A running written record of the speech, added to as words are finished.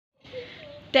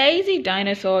Daisy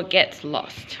Dinosaur gets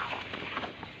lost.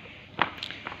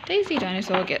 Daisy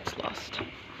Dinosaur gets lost.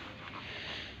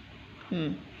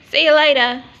 See you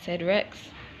later, said Rex.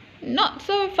 Not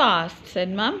so fast, said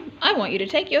Mum. I want you to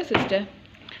take your sister.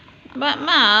 But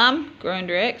Mum, groaned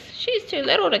Rex, she's too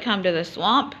little to come to the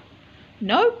swamp.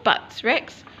 No buts,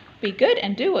 Rex. Be good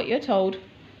and do what you're told,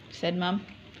 said Mum.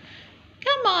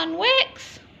 Come on,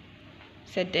 Rex,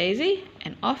 said Daisy,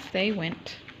 and off they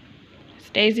went. It's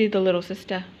Daisy the little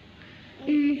sister.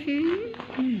 And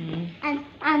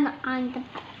on the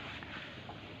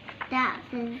that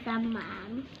is the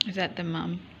mum. Is that the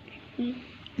mum?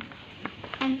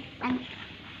 And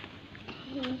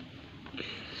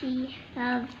she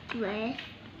has dress.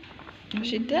 Oh,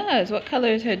 she does. What colour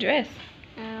is her dress?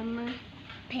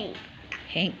 Pink.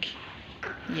 Pink.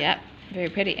 Yep, very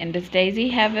pretty. And does Daisy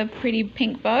have a pretty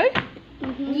pink bow?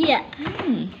 Yeah.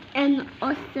 And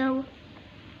also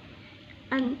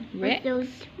Rex?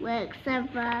 Rex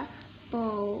have a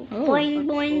bow. Oh. Boing,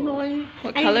 boing, boing.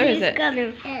 What colour is it?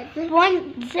 It's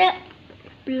one zip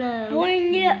blue.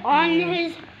 Boing it on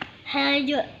his head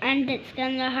and it's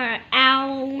gonna hurt.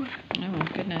 Ow. Oh,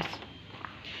 goodness.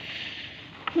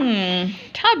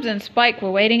 Tubbs and Spike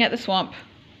were waiting at the swamp.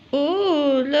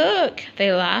 Ooh, look,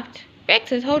 they laughed.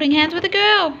 Rex is holding hands with a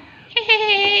girl.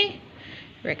 Hey.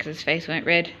 Rex's face went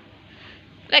red.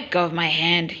 Let go of my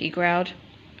hand, he growled.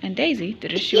 And Daisy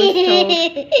did as she was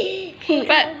told.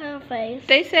 But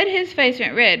they said his face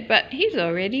went red, but he's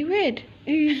already red.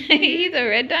 He's a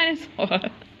red dinosaur.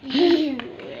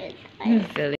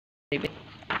 Silly.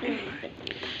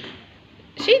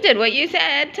 She did what you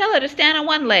said. Tell her to stand on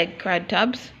one leg, cried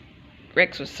Tubbs.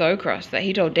 Rex was so cross that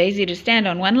he told Daisy to stand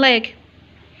on one leg.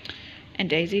 And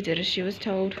Daisy did as she was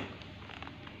told.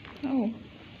 Oh,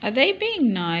 are they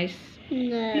being nice?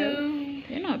 No.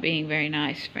 They're not being very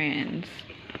nice friends.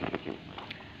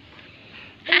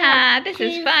 Ah, this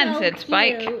is fun, said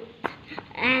Spike. Cute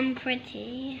and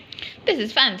pretty. This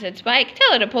is fun, said Spike.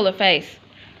 Tell her to pull her face.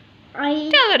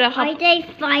 Tell her to hop. Are they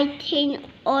fighting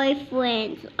or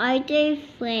friends? Are they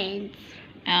friends?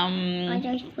 Are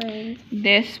they friends?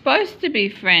 They're supposed to be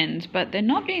friends, but they're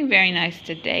not being very nice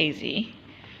to Daisy.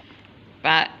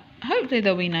 But hopefully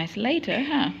they'll be nice later,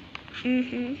 huh?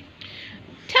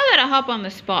 Tell her to hop on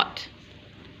the spot.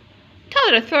 Tell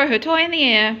her to throw her toy in the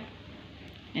air.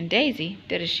 And Daisy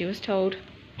did as she was told.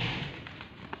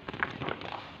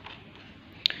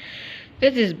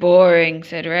 This is boring,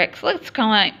 said Rex. Let's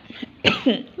climb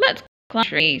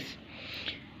trees.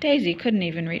 Daisy couldn't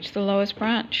even reach the lowest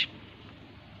branch.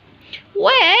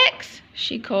 Rex,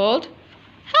 she called.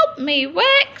 Help me,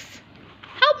 Rex.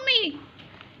 Help me.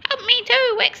 Help me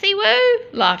too, Wexy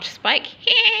Woo, laughed Spike.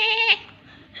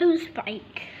 Who's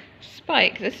Spike?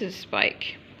 Spike, this is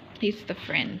Spike. He's the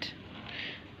friend.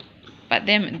 But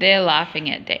they're laughing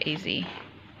at Daisy.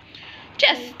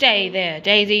 Just stay there,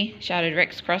 Daisy, shouted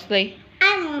Rex crossly.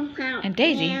 I won't help And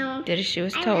Daisy you. did as she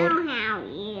was told. I won't help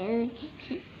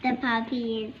you. The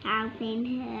puppy is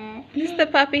helping her. Is the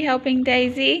puppy helping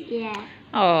Daisy? Yeah.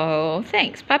 Oh,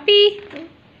 thanks, puppy.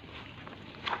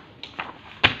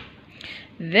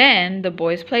 Then the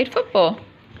boys played football.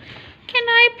 Can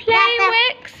I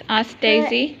play, Rex? Asked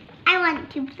Daisy. I want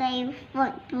to play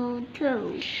football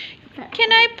too.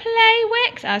 Can I play,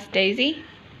 Rex? Asked Daisy.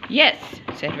 Yes,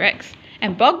 said Rex.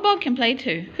 And Bog Bog can play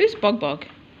too. Who's Bog Bog?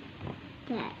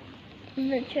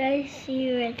 The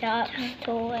Triceratops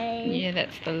toy. Yeah,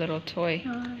 that's the little toy.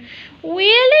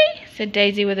 Really? Said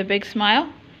Daisy with a big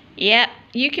smile. Yeah,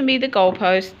 you can be the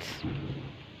goalposts.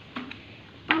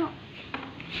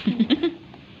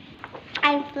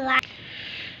 I fly.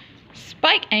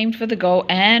 Spike aimed for the goal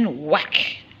and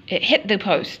whack! It hit the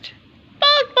post.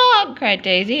 Bog Bog! Cried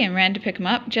Daisy and ran to pick him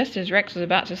up just as Rex was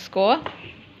about to score.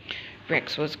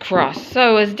 Rex was cross,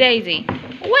 so was Daisy.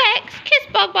 Rex, kiss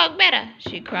Bog Bog better,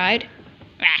 she cried.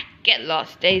 Ah, get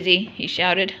lost, Daisy, he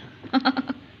shouted.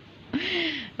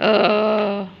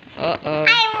 Oh, uh-oh.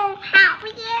 I won't help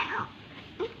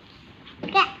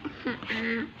you.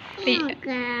 Here you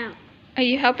go. Are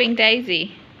you helping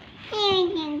Daisy? Here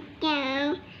you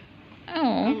go.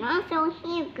 Oh. And also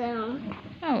here you go.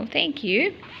 Oh, thank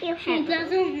you. She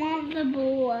doesn't want the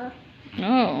ball.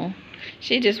 Oh,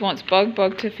 she just wants Bog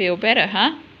Bog to feel better,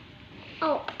 huh?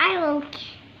 Oh, I will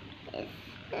kiss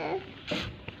her.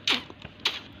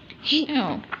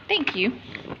 Oh, thank you.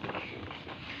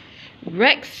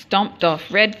 Rex stomped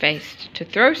off, red-faced, to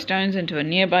throw stones into a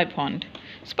nearby pond.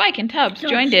 Spike and Tubbs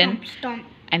joined in,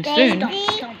 and soon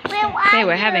they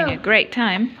were having a great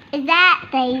time. Is that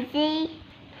Daisy?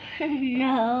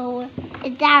 No.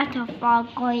 Is that a frog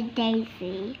or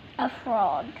Daisy? A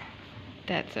frog.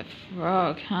 That's a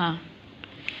frog, huh?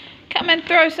 Come and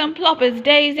throw some ploppers,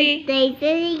 Daisy,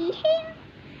 Daisy.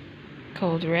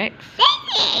 called Rex.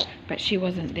 Daisy. But she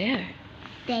wasn't there.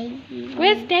 Daisy.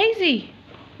 Where's Daisy?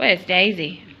 Where's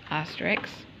Daisy? Asked Rex.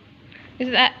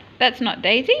 That's not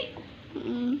Daisy?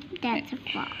 That's a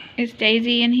fox. Is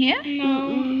Daisy in here?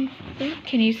 No.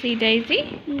 Can you see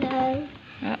Daisy? No.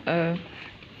 Uh-oh.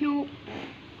 No.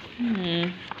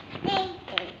 Hmm. Daisy,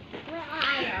 where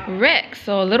are you? Rex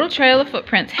saw a little trail of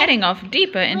footprints heading off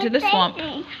deeper into the swamp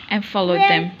and followed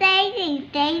them. Daisy?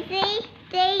 Daisy?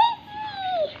 Daisy?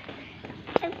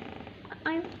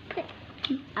 I'm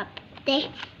putting up the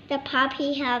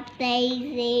puppy have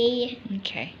Daisy.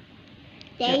 Okay.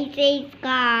 Daisy's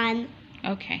gone.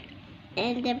 Okay.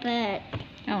 And the bird.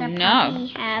 Oh the no. Puppy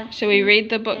have Shall we read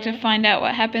the book to find out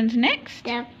what happens next?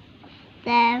 the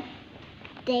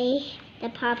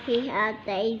puppy had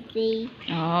Daisy.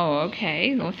 Oh,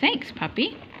 okay. Well, thanks,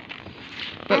 puppy.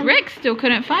 But Rex still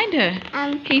couldn't find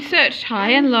her. He searched high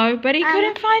and low, but he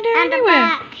couldn't find her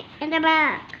anywhere. In the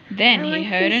back. Then he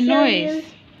heard a noise.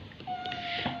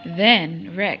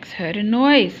 Then Rex heard a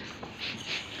noise.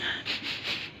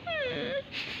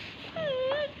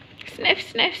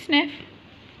 Sniff, sniff, sniff.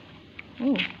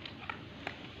 Ooh,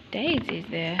 Daisy's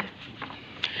there.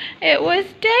 It was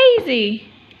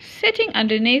Daisy, sitting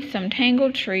underneath some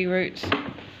tangled tree roots.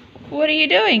 What are you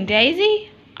doing,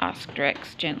 Daisy? Asked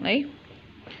Rex gently.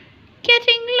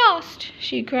 Getting lost,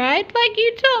 she cried, like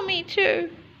you told me to.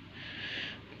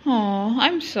 Oh,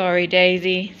 I'm sorry,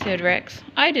 Daisy, said Rex.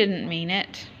 I didn't mean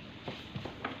it.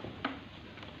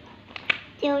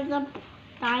 There was a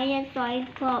dinosaur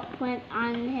footprint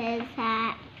on his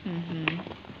hat.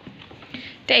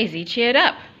 Daisy cheered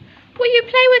up. Will you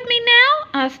play with me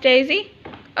now? Asked Daisy.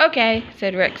 Okay,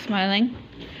 said Rex, smiling.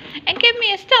 And give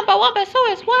me a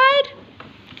stumper-wumper-saurus wide?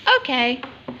 Okay.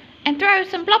 And throw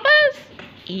some ploppers?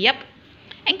 Yep.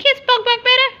 And kiss Bugback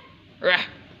better? Rah,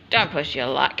 don't push your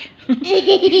luck.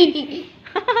 I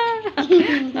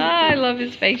love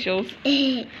his facials.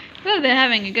 Well, they're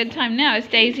having a good time now. Is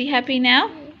Daisy happy now?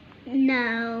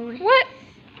 No. What?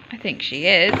 I think she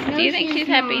is. No, Do you think she's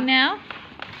happy not. now?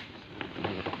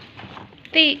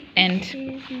 The end. Do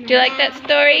you like that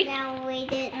story? Now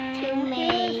read it to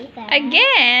me.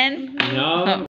 Again? No.